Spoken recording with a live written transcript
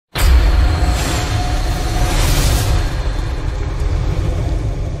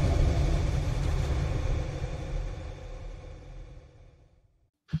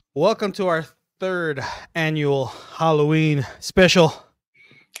Welcome to our third annual Halloween special.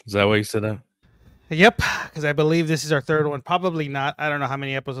 Is that why you said that? Yep, because I believe this is our third one. Probably not. I don't know how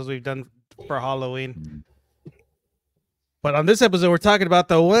many episodes we've done for Halloween. But on this episode, we're talking about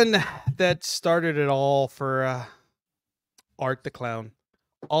the one that started it all for Art the Clown.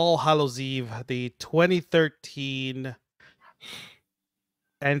 All Hallows Eve, the 2013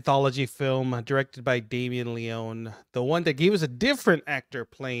 anthology film directed by Damien Leone. The one that gave us a different actor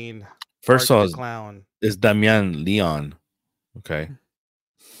playing First Art of the all, Clown. it's Damian Leon. Okay.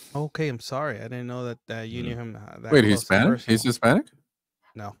 Okay, I'm sorry. I didn't know that you knew him that Wait, he's close and Hispanic? personal. He's Hispanic?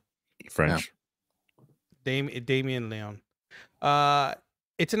 No, French. Damien Leone.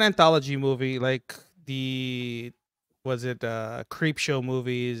 It's an anthology movie, like the Creep Show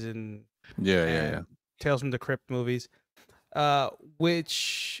movies and Yeah. Tales from the Crypt movies,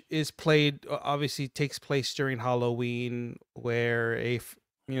 which is played obviously takes place during Halloween, where a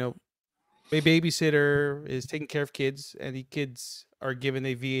babysitter is taking care of kids, and the kids are given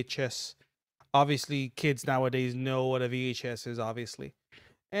a VHS. Obviously, kids nowadays know what a VHS is, obviously,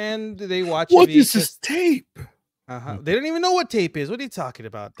 and they watch What a is VHS. this tape? They don't even know what tape is. What are you talking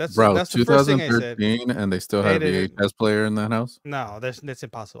about? That's Bro, the first thing I said. 2013 and they still Hey, had a VHS player in that house? No, that's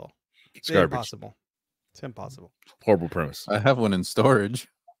impossible. It's garbage. Impossible. It's impossible. Horrible premise. I have one in storage.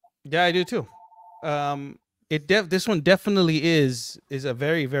 Yeah, I do too. This one definitely is a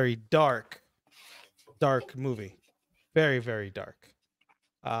very, very dark movie. Very, very dark.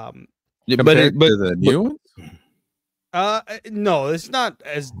 Yeah, Compared to the new one? No, it's not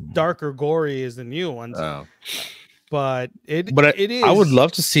as dark or gory as the new ones. Oh. But it is. I would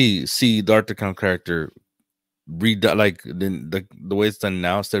love to see the Art the Clown character read like the way it's done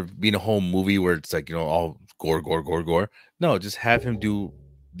now, instead of being a whole movie where it's like, all gore. No, just have him do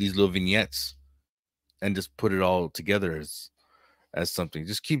these little vignettes and just put it all together as something.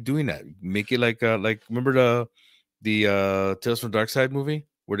 Just keep doing that. Make it like remember the Tales from the Dark Side movie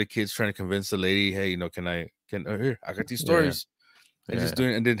where the kid's trying to convince the lady, hey, here, I got these stories. And just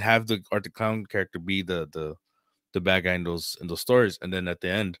doing, and then have the Art the Clown character be the bad guy in those stories, and then at the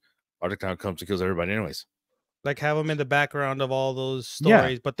end, Art the Clown comes and kills everybody anyways. Like have them in the background of all those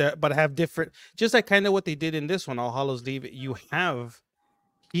stories, but have different, just like kind of what they did in this one, All Hallows Eve. You have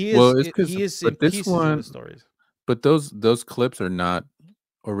he is in pieces of the stories. But those clips are not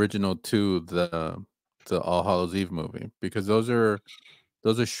original to the All Hallows Eve movie, because those are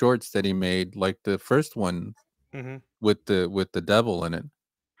shorts that he made, like the first one with the devil in it.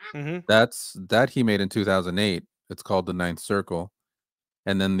 That he made in 2008. It's called The Ninth Circle,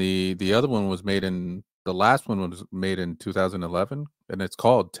 and then the other one was made in. The last one was made in 2011, and it's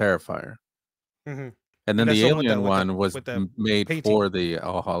called Terrifier. And then the alien one was made for the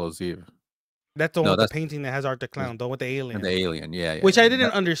All Hallows Eve. That's the one with the painting that has Art the Clown, the one with the alien. And the alien, yeah. Which I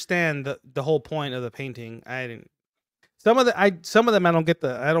didn't understand the whole point of the painting. I didn't. Some of them I don't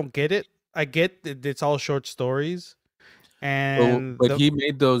get it. I get that it's all short stories, and but he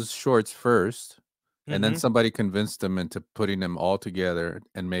made those shorts first, and then somebody convinced him into putting them all together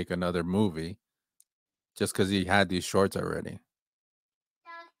and make another movie. Just because he had these shorts already.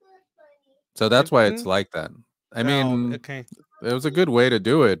 So that's why it's like that. I mean, it was a good way to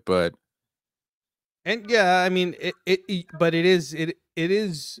do it, but. And yeah, I mean, but it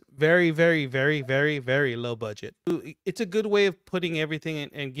is very, very, very, very, very low budget. It's a good way of putting everything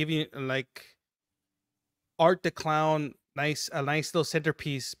and giving like Art the Clown a nice little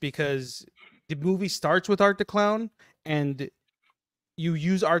centerpiece, because the movie starts with Art the Clown, and you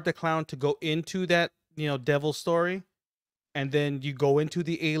use Art the Clown to go into that devil story, and then you go into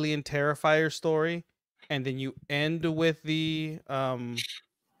the alien Terrifier story, and then you end with the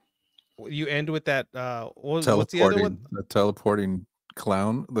what's the other one? The teleporting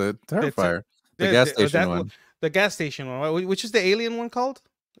clown, the Terrifier, the gas station one. The gas station one. Which is the alien one called?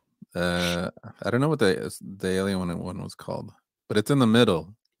 I don't know what the alien one was called, but it's in the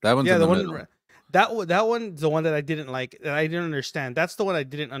middle. That one's in the middle. That one's the one that I didn't like, that I didn't understand. That's the one I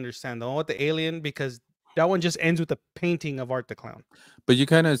didn't understand, the one with the alien, because that one just ends with the painting of Art the Clown. But you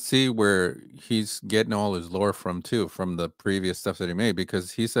kind of see where he's getting all his lore from too, from the previous stuff that he made,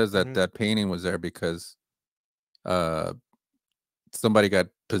 because he says that that painting was there because somebody got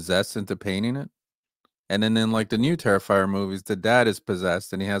possessed into painting it. And then in like the new Terrifier movies, the dad is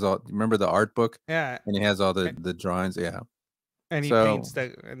possessed, and he has all. Remember the art book? Yeah. And he has all the drawings. Yeah. And he paints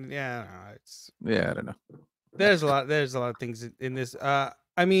that. And I don't know. There's a lot of things in this. I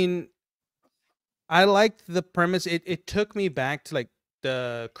mean, I liked the premise. It took me back to like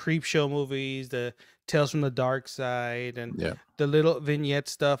the Creep Show movies, the Tales from the Dark Side, and the little vignette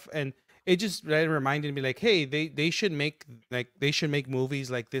stuff. And it just reminded me like, hey, they should make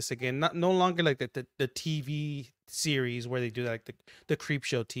movies like this again. Not no longer like the TV series where they do like the creep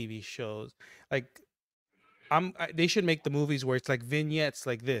show TV shows. Like they should make the movies where it's like vignettes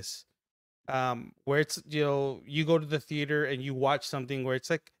like this. Where it's, you go to the theater and you watch something where it's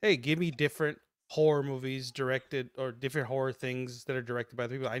like, hey, give me different horror movies directed, or different horror things that are directed by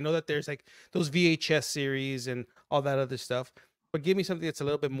the people. I know that there's like those VHS series and all that other stuff, but give me something that's a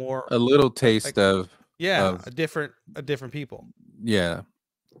little bit more A little like, taste yeah, of a different people. yeah,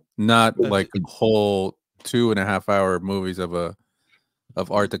 not Uh, like whole 2.5 hour movies of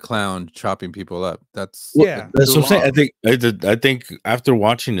Art the Clown chopping people up. That's Well, Yeah. that's too what I'm saying. long. I think after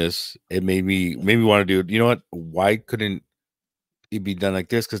watching this, it made me want to do it. You know what? Why couldn't it be done like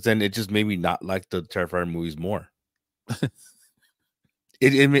this? Because then it just made me not like the Terrifier movies more.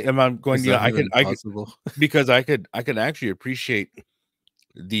 Am I going? Is Yeah, that even possible? because I could actually appreciate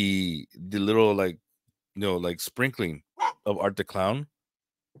the little, like, like sprinkling of Art the Clown,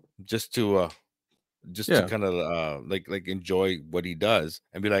 just to Yeah. kind of like enjoy what he does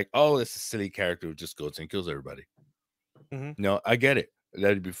and be like, oh, it's a silly character who just goes and kills everybody. Mhm. No, I get it.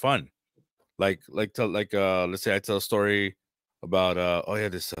 That'd be fun. Let's say I tell a story about oh yeah,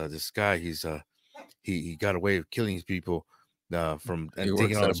 this guy, he got away with killing people from He and taking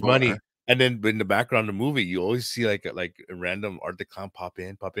works all at a his money. bar. And then in the background of the movie, you always see like a random Art the Clown pop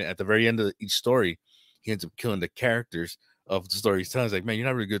in. At the very end of each story, he ends up killing the characters of the story he's telling. It's like, man, you're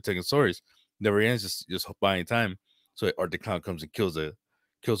not really good at telling stories. Never ends, just buying time. So Art the Clown comes and kills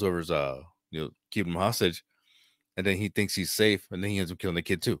whoever's keep him hostage, and then he thinks he's safe, and then he ends up killing the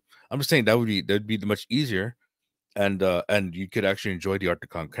kid too. I'm just saying that'd be much easier, and you could actually enjoy the Art the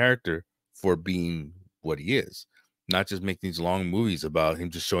Clown character for being what he is, not just make these long movies about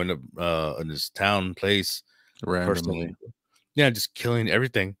him just showing up in his town place Randomly. person, yeah, just killing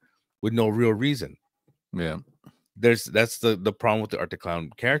everything with no real reason. Yeah. That's the problem with the Art the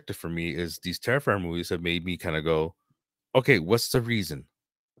Clown character for me, is these Terrifier movies have made me kind of go, okay, what's the reason?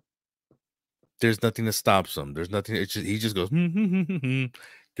 There's nothing that stops him. There's nothing. It's just, he just goes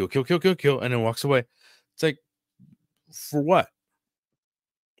kill, kill, kill, kill, kill, and then walks away. It's like, for what?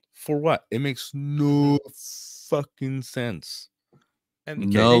 For what? It makes no fucking sense. And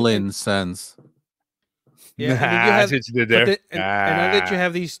Null in sense. yeah, and then you have, Since you did but there. and now that you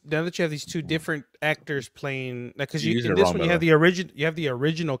have these two different actors playing, because You're you using in it this wrong, one by you the have way.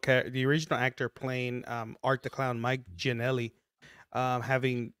 the original actor playing Art the Clown, Mike Gianelli,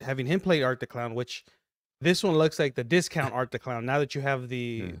 having him play Art the Clown, which this one looks like the discount Art the Clown. Now that you have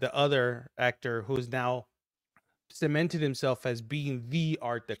the other actor who's now cemented himself as being the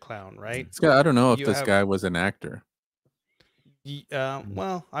Art the Clown, right? This guy, I don't know if You this have guy was an actor.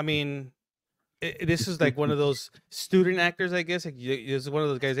 well, I mean, this is like one of those student actors, I guess. Like, is one of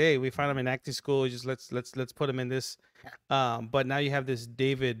those guys. Hey, we found him in acting school. Just let's put him in this. But now you have this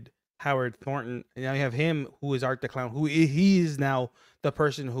David Howard Thornton, and now you have him who is Art the Clown. He is now the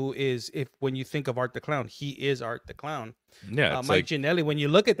person who is, if when you think of Art the Clown, he is Art the Clown. Yeah, it's Mike like, Gianelli. When you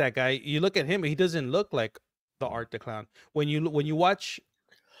look at that guy, you look at him. He doesn't look like the Art the Clown. When you watch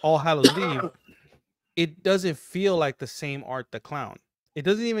All Hallows Eve, it doesn't feel like the same Art the Clown. It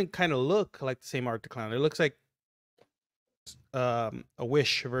doesn't even kind of look like the same Art the Clown. It looks like a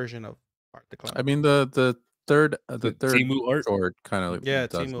Wish version of Art the Clown. I mean, the third Timu art. short kind of Yeah,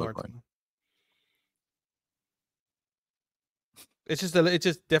 does Timu look Art. like. It's just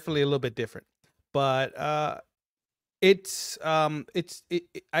definitely a little bit different, but you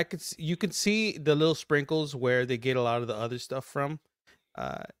can see the little sprinkles where they get a lot of the other stuff from.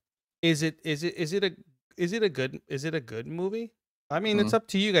 Uh, is it a good movie? I mean, it's up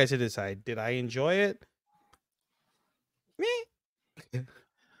to you guys to decide. Did I enjoy it? Meh.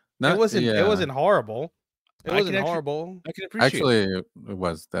 Not, It wasn't horrible. It I wasn't can horrible. appreciate. actually, it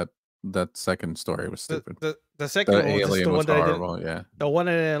was that second story was stupid. The second The one was just the alien one was that I didn't. horrible. Yeah, The one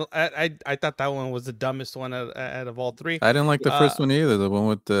that I thought that one was the dumbest one out of all three. I didn't like the Uh, first one either. The one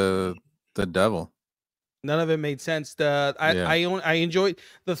with the devil. None of it made sense. Yeah. I enjoyed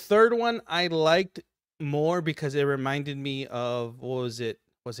the third one. I liked more because it reminded me of, what was it?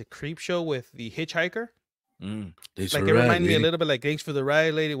 Was it Creep Show with the hitchhiker? Like, it reminded me a little bit like Thanks for the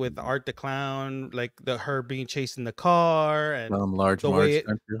Ride, Lady, with Art the Clown, like her being chased in the car, and Large the Marge way it,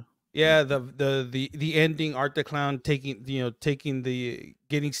 Country. yeah, the ending, Art the Clown taking the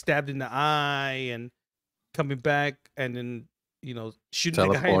getting stabbed in the eye and coming back, and then shooting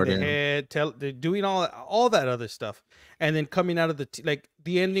the guy in the Teleporting. head. They're doing all that other stuff, and then coming out of like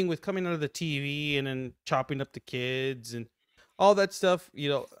the ending with coming out of the TV and then chopping up the kids and all that stuff.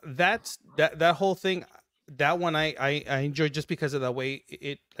 That's that whole thing. that one I enjoyed just because of the way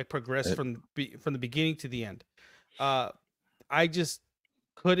it like progressed from the beginning to the end. I just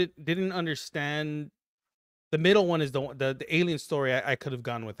didn't understand the middle one is the alien story. I could have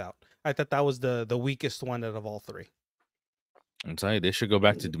gone without. I thought that was the weakest one out of all three. I'm telling you, they should go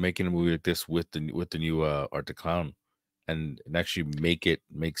back to making a movie like this with the new Art the Clown, and actually make it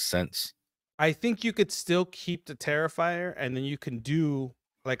make sense. I think you could still keep the Terrifier, and then you can do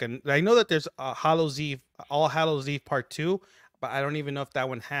like I know that there's a Hallows Eve, All Hallows Eve Part 2, but I don't even know if that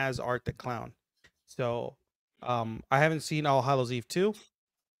one has Art the Clown. So, I haven't seen All Hallows Eve 2,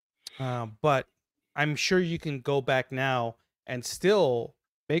 but I'm sure you can go back now and still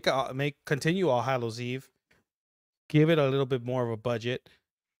continue All Hallows Eve, give it a little bit more of a budget,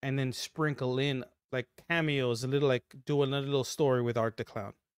 and then sprinkle in like cameos, a little like do another little story with Art the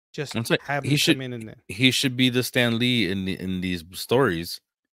Clown. Just It's like have him come in and then. he should be the Stan Lee in these stories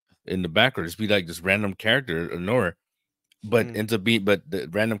in the background. Just be like this random character or nowhere, but ends up being the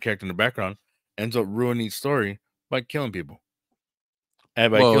random character in the background ends up ruining the story by killing people.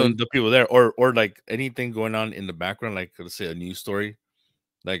 And by killing the people there, or like anything going on in the background, like let's say a news story,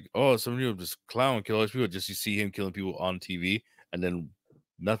 like some new this clown kill all these people. Just you see him killing people on TV, and then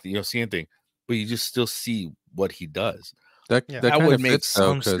nothing, you don't see anything, but you just still see what he does. That kind would of make fits though,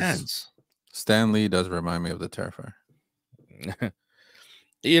 some because sense. Stan Lee does remind me of the Terrifier.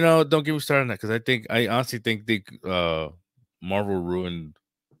 Don't get me started on that, because I honestly think Marvel ruined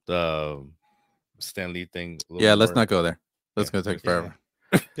the Stan Lee thing. Let's not go there. That's gonna take forever.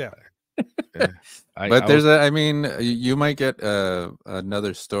 Yeah. But you might get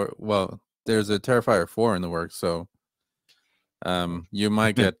another story. Well, there's a Terrifier 4 in the works, so you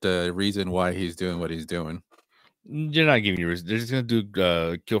might get the reason why he's doing what he's doing. You're not giving you reason. They're just gonna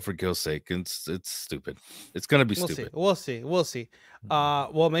do kill for kill's sake. It's stupid. It's gonna be stupid. We'll see.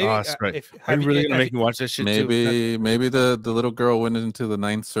 Well, maybe right. Are you really gonna make me watch that shit too? Maybe the little girl went into the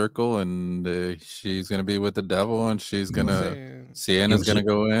ninth circle, and she's gonna be with the devil, and she's gonna Sienna's gonna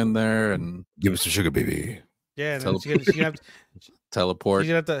go in there and give us some sugar, baby. Yeah, and then she's gonna have to teleport.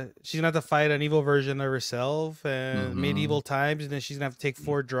 She's gonna have to fight an evil version of herself and medieval times, and then she's gonna have to take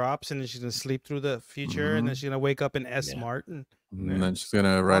 4 drops, and then she's gonna sleep through the future, and then she's gonna wake up in S-Mart, and then she's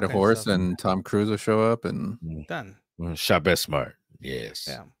gonna ride a horse, and Tom Cruise will show up, and done. Shop S-Mart, yes.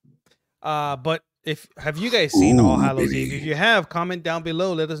 Yeah. But have you guys seen All Hallows Eve? If you have, comment down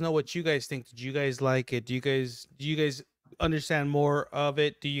below. Let us know what you guys think. Did you guys like it? Do you guys understand more of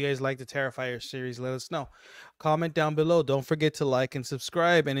it? Do you guys like the Terrifier series? Let us know. Comment down below. Don't forget to like and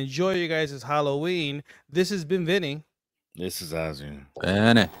subscribe, and enjoy you guys' Halloween. This has been Vinny. This is Azzy.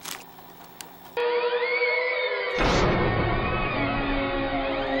 Bene.